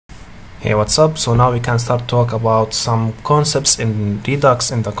Hey, what's up? So now we can start talk about some concepts in Redux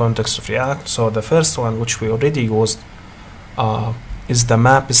in the context of React. So the first one, which we already used, is the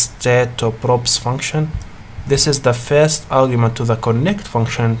mapStateToProps function. This is the first argument to the connect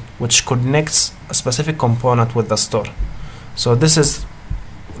function, which connects a specific component with the store. So this is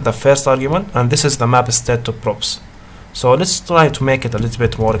the first argument, and this is the mapStateToProps. So let's try to make it a little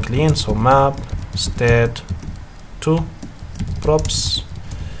bit more clean. So mapStateToProps.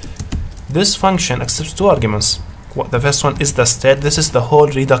 This function accepts two arguments. The first one is the state. This is the whole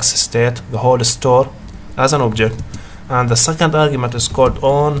Redux state, the whole store as an object. And the second argument is called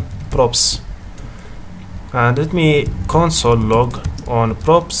ownProps. And let me console log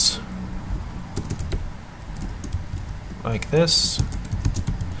ownProps like this.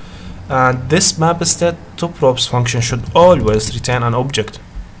 And this mapStateToProps function should always return an object.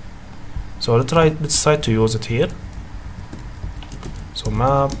 So let's try to use it here. So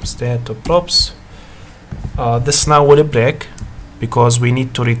mapStateToProps. This now will break because we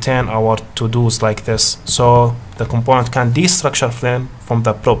need to return our to-dos like this. So the component can destructure from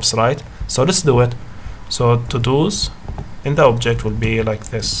the props, right? So let's do it. So to-dos in the object will be like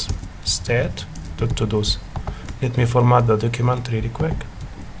this: state.todos. Let me format the document really quick.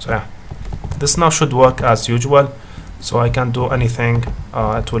 So yeah, this now should work as usual. So I can do anything,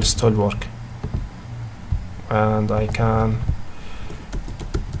 it will still work. And I can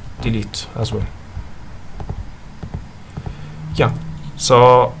delete as well. Yeah,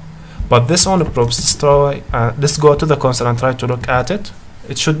 so but this ownProps, let's go to the console and try to look at it.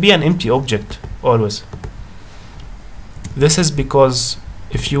 It should be an empty object always. This is because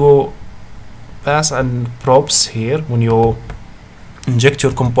if you pass an props here, when you inject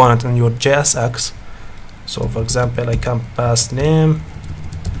your component in your JSX, so for example I can pass name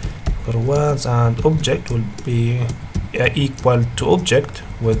or words, and object will be equal to object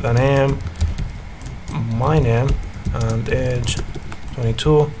with a name, my name, and age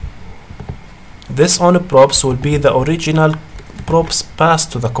 22. This ownProps will be the original props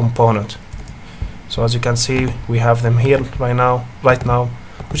passed to the component. So as you can see, we have them here right now,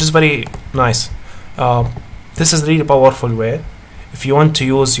 which is very nice. This is really powerful way. If you want to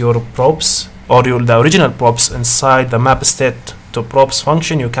use your props or the original props inside the mapStateToProps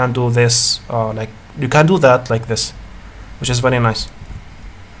function, you can do this you can do that like this, which is very nice.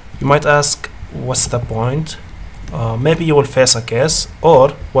 You might ask, what's the point? Maybe you will face a case,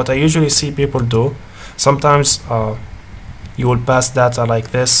 or what I usually see people do, sometimes you will pass data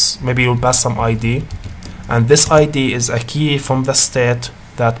like this. Maybe you'll pass some ID, and this ID is a key from the state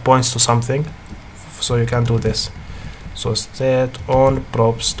that points to something. So you can do this. So state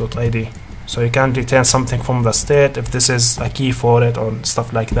ownProps.id. So you can return something from the state if this is a key for it or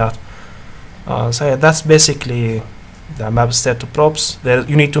stuff like that. So yeah, that's basically the mapStateToProps.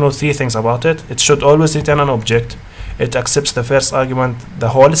 You need to know three things about it. It should always return an object. It accepts the first argument, the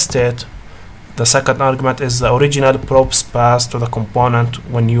whole state. The second argument is the original props passed to the component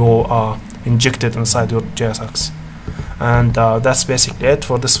when you inject it inside your JSX. And that's basically it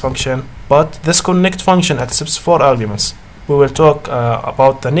for this function. But this connect function accepts 4 arguments. We will talk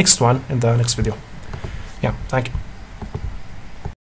about the next one in the next video. Yeah, thank you.